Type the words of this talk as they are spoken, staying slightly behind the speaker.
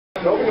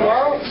Open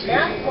tomorrow?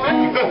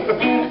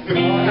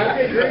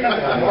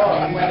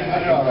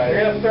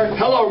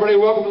 Hello, everybody.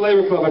 Welcome to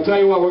Labor Club. I tell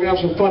you what, we're going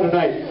to have some fun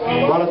tonight.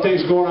 A lot of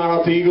things going on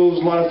at the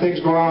Eagles, a lot of things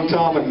going on in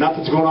town, but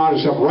nothing's going on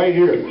except right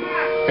here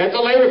at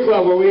the Labor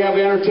Club, where we have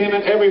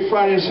entertainment every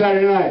Friday and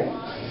Saturday night.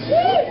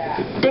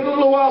 Been a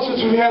little while since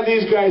we've had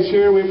these guys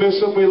here. We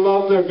miss them. We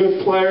love them. They're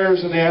good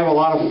players, and they have a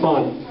lot of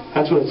fun.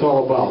 That's what it's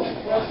all about.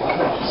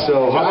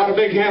 So, how about a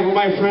big hand for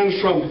my friends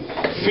from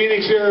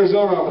Phoenix,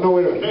 Arizona? No,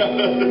 wait a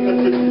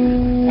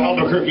minute.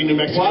 Albuquerque, New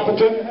Mexico.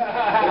 Wapaton,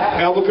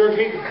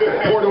 Albuquerque,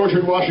 Port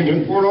Orchard,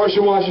 Washington. Port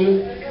Orchard,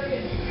 Washington.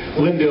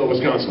 Lindale,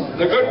 Wisconsin.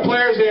 They're good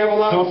players. They have a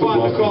lot of fun.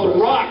 They're called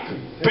rock,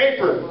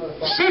 paper,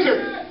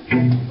 scissors.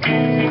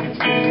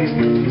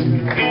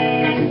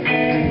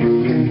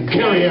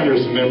 Kerry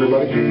Anderson,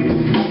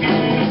 everybody.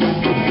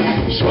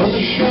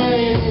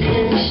 Sunshine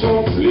came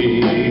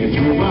softly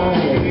through my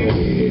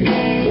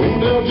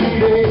window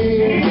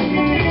today.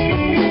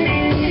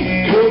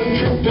 Couldn't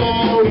trip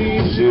down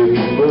easy,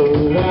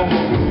 but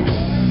I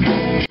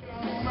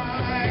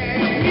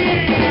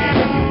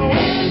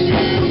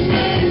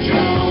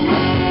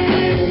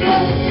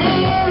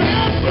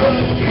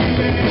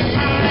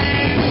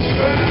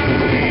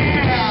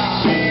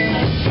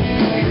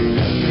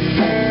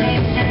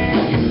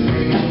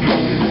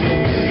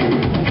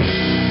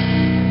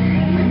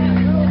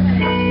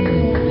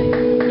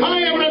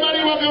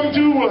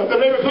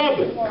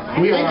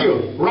Thank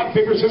you. Rock,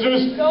 paper,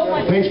 scissors.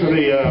 Thanks for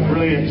the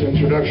brilliant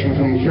introduction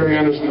from Kerry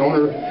Anderson,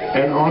 owner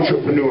and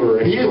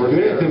entrepreneur. He is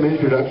good at them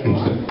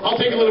introductions. I'll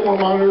take a little more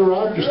monitor,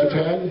 Rob, just a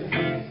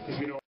tad.